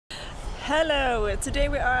Hello! Today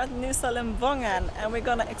we are at Nusa Lembongan and we're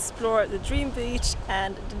gonna explore the Dream Beach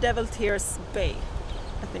and the Devil Tears Bay,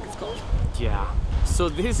 I think it's called. Yeah. So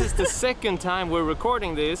this is the second time we're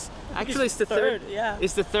recording this. Actually it's the third. Yeah.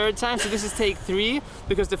 It's the third time, so this is take 3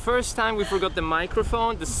 because the first time we forgot the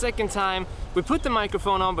microphone, the second time we put the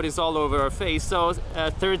microphone on but it's all over our face, so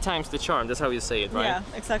third time's the charm, that's how you say it, right? Yeah,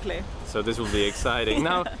 exactly. So this will be exciting.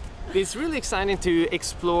 Now, it's really exciting to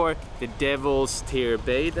explore the Devil's Tear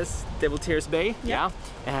Bay, that's Devil Tears Bay, yeah.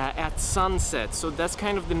 At sunset. So that's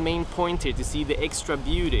kind of the main point here, to see the extra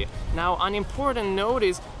beauty. Now, an important note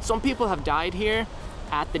is some people have died here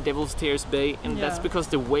at the Devil's Tears Bay, and that's because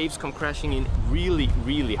the waves come crashing in really,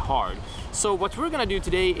 really hard. So what we're gonna do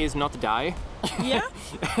today is not die. Yeah.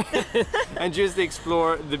 And just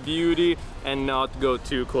explore the beauty and not go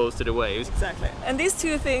too close to the waves. Exactly. And these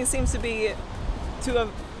two things seems to be two of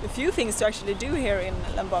a few things to actually do here in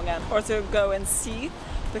Lembongan, or to go and see,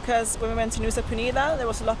 because when we went to Nusa Penida there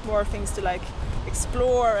was a lot more things to like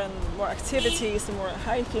explore and more activities and more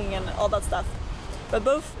hiking and all that stuff. But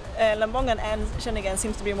both Lembongan and Shenigan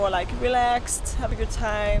seems to be more like relaxed, have a good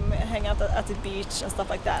time, hang out at the beach and stuff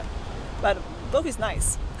like that. But both is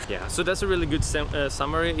nice. Yeah, so that's a really good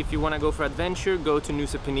summary. If you want to go for adventure, go to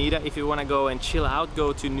Nusa Penida. If you want to go and chill out,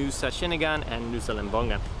 go to Nusa Shenigan and Nusa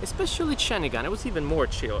Lembongan. Especially Shenigan, it was even more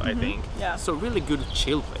chill, I think. Yeah. So really good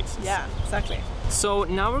chill places. Yeah, exactly. So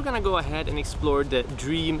now we're gonna go ahead and explore the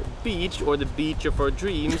Dream Beach, or the beach of our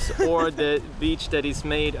dreams, or the beach that is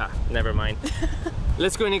made... never mind.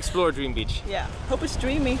 Let's go and explore Dream Beach. Yeah, hope it's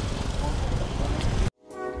dreamy.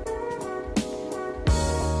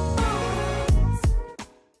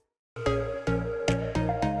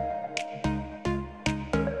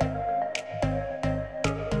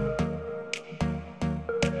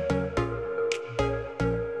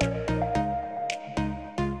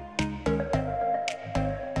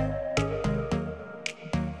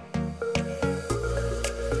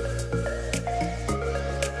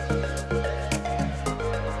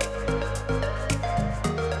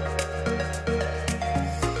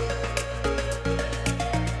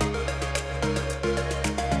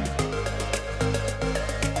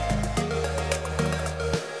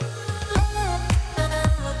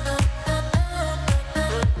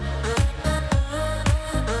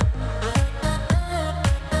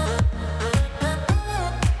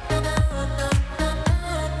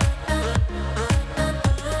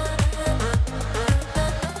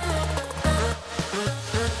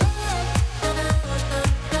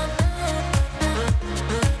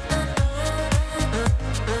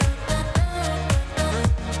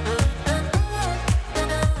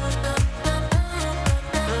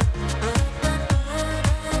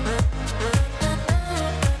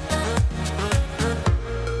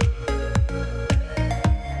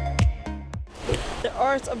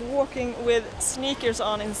 Art of walking with sneakers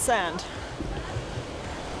on in sand.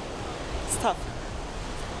 It's tough.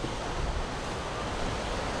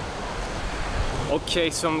 Okay,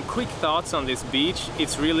 some quick thoughts on this beach.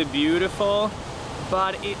 It's really beautiful,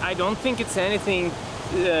 but I don't think it's anything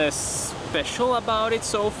special about it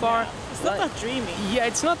so far. Yeah. It's not that dreamy. Yeah,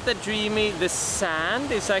 it's not that dreamy. The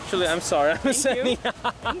sand is actually... I'm sorry, I'm saying...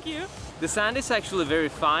 Thank you. The sand is actually very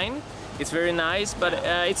fine. It's very nice, but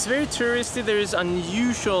it's very touristy. There is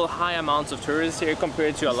unusual high amounts of tourists here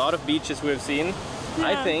compared to a lot of beaches we've seen,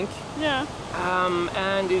 I think. Yeah.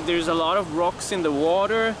 And there's a lot of rocks in the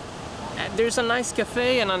water. There's a nice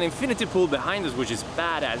cafe and an infinity pool behind us, which is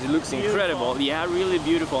badass. It looks incredible. Yeah, really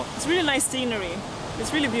beautiful. It's really nice scenery.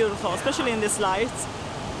 It's really beautiful, especially in this light.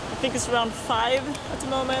 I think it's around 5 at the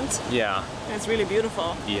moment. Yeah. And it's really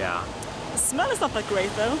beautiful. Yeah. The smell is not that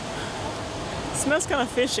great though. It smells kind of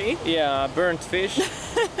fishy. Yeah, burnt fish.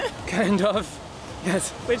 Kind of.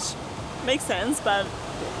 Yes. Which makes sense, but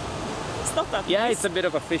it's not that Yeah, nice. it's a bit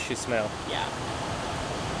of a fishy smell. Yeah.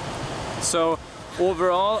 So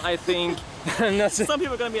overall, I think... Some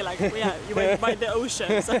people are going to be like, well, yeah, you went by the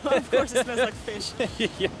ocean, so of course it smells like fish.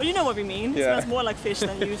 Yeah. But you know what we mean. It smells more like fish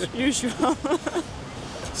than usual.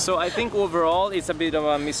 So I think overall it's a bit of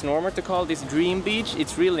a misnomer to call this Dream Beach.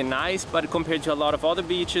 It's really nice, but compared to a lot of other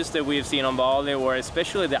beaches that we've seen on Bali, or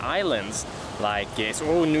especially the islands, like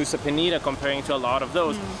Nusa Penida, comparing to a lot of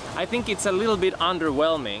those, I think it's a little bit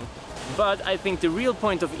underwhelming. But I think the real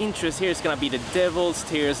point of interest here is gonna be the Devil's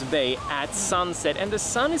Tears Bay at sunset, and the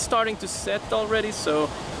sun is starting to set already, so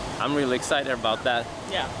I'm really excited about that.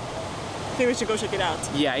 Yeah. I think we should go check it out.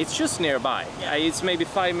 Yeah, it's just nearby. Yeah. It's maybe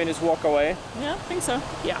 5 minutes walk away. Yeah, I think so.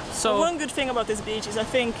 Yeah. So one good thing about this beach is I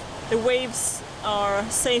think the waves are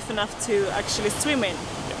safe enough to actually swim in.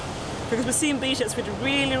 Because we've seen beaches with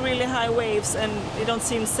really, really high waves and they don't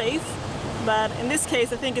seem safe. But in this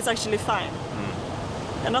case, I think it's actually fine.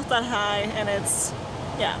 And not that high, and it's,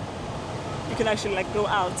 yeah, you can actually like go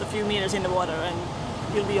out a few meters in the water and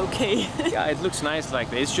you'll be okay. Yeah, it looks nice like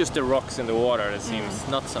that. It's just the rocks in the water that seems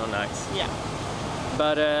not so nice. Yeah.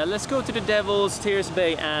 But let's go to the Devil's Tears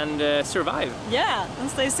Bay and survive. Yeah, and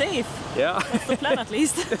stay safe. Yeah. That's the plan at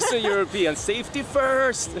least. So European safety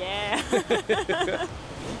first. Yeah.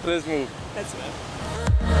 Let's move. Let's move.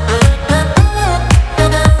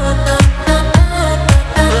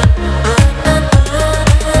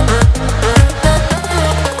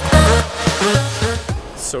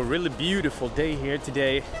 So really beautiful day here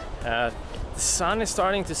today. The sun is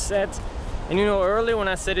starting to set, and you know, earlier when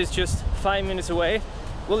I said it's just 5 minutes away,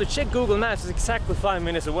 well, to check Google Maps, it's exactly 5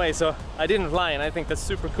 minutes away, so I didn't lie, and I think that's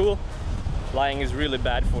super cool. Lying is really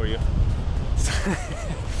bad for you.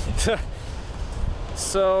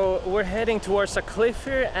 So we're heading towards a cliff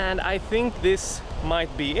here, and I think this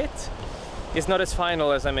might be it. It's not as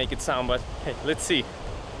final as I make it sound, but hey, let's see.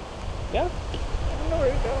 Yeah? I don't know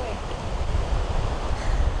where you're going.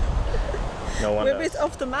 No one We're a does. bit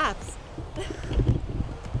off the maps.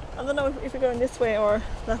 I don't know if we're going this way or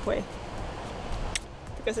that way.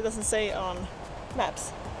 Because it doesn't say on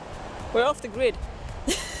maps. We're off the grid.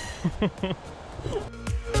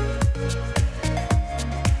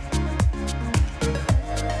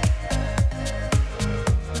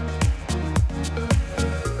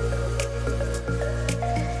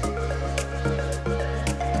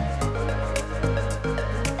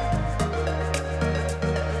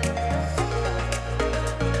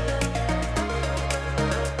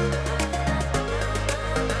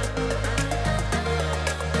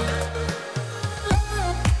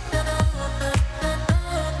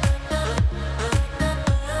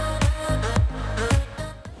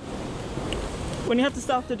 When you have to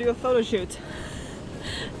stop to do a photo shoot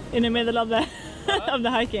in the middle of the of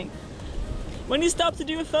the hiking. When you stop to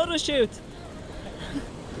do a photo shoot.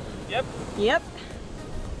 Yep. Yep.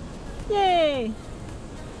 Yay!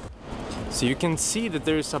 So you can see that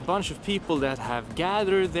there's a bunch of people that have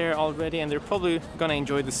gathered there already, and they're probably gonna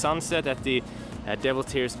enjoy the sunset at the Devil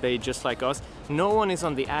Tears Bay just like us. No one is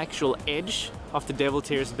on the actual edge of the Devil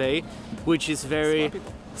Tears Bay, which is very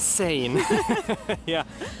sane. Yeah,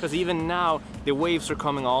 because even now the waves are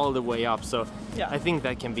coming all the way up, so Yeah. I think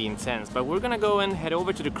that can be intense. But we're gonna go and head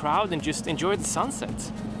over to the crowd and just enjoy the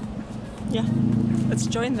sunset. Yeah, let's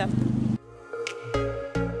join them.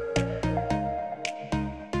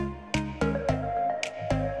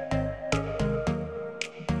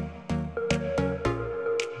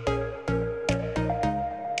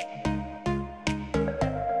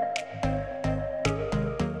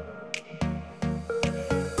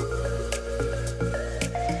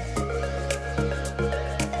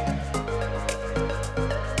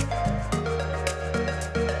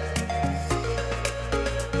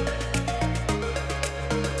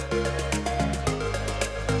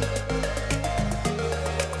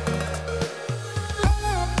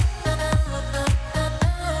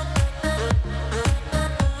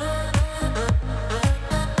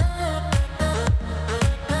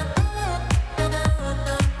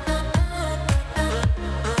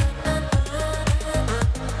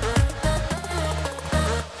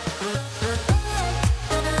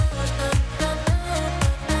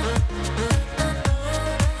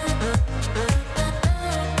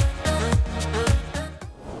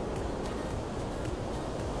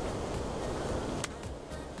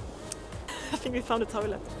 I think we found a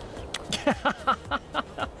toilet.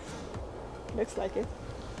 Looks like it.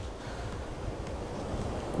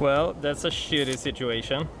 Well, that's a shitty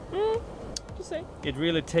situation. Just say. It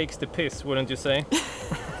really takes the piss, wouldn't you say?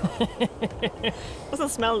 Doesn't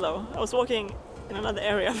smell though. I was walking in another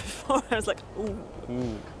area before. I was like,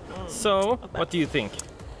 ooh. So, what do you think?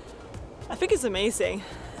 I think it's amazing.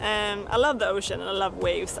 I love the ocean and I love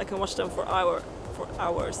waves. I can watch them for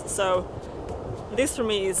hours. So this for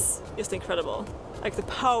me is just incredible. Like the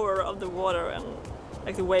power of the water and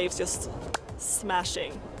like the waves just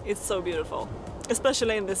smashing. It's so beautiful.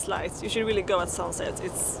 Especially in this light. You should really go at sunset.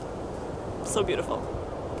 It's so beautiful.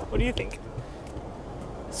 What do you think?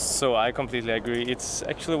 So I completely agree. It's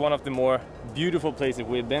actually one of the more beautiful places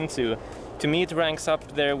we've been to. To me it ranks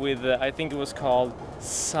up there with, I think it was called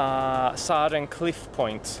Southern Cliff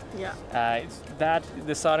Point. Yeah.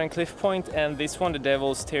 The Southern Cliff Point and this one, the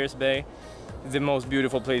Devil's Tears Bay, the most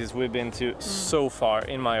beautiful places we've been to so far,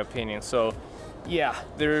 in my opinion. So yeah,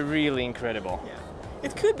 they're really incredible. Yeah.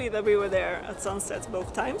 It could be that we were there at sunset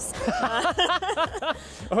both times.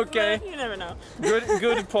 Okay. But you never know.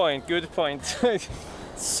 Good point, good point.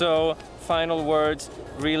 So final words,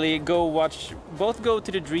 really go watch, both go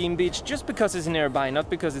to the Dream Beach just because it's nearby, not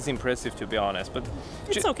because it's impressive, to be honest, but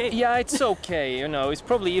it's okay. Yeah, it's okay, you know, it's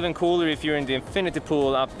probably even cooler if you're in the infinity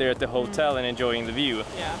pool up there at the hotel and enjoying the view.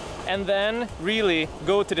 Yeah. And then really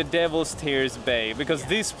go to the Devil's Tears Bay, because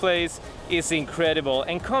this place is incredible,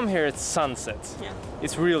 and come here at sunset. Yeah.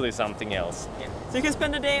 It's really something else. Yeah. So you can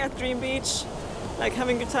spend a day at Dream Beach, like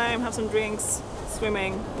having a good time, have some drinks,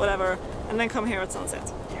 swimming, whatever, and then come here at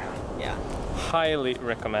sunset. Yeah. Highly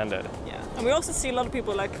recommended. Yeah. And we also see a lot of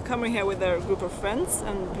people like coming here with their group of friends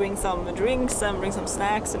and doing some drinks and bring some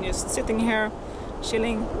snacks and just sitting here,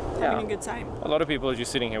 chilling, having a good time. A lot of people are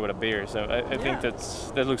just sitting here with a beer, so I think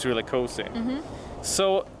that looks really cozy.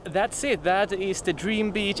 So that's it. That is the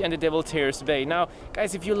Dream Beach and the Devil's Tears Bay. Now,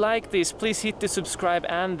 guys, if you like this, please hit the subscribe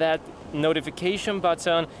and that notification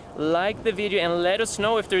button. Like the video and let us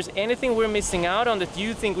know if there's anything we're missing out on that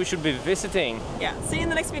you think we should be visiting. Yeah. See you in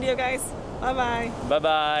the next video, guys. Bye-bye.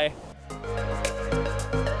 Bye-bye.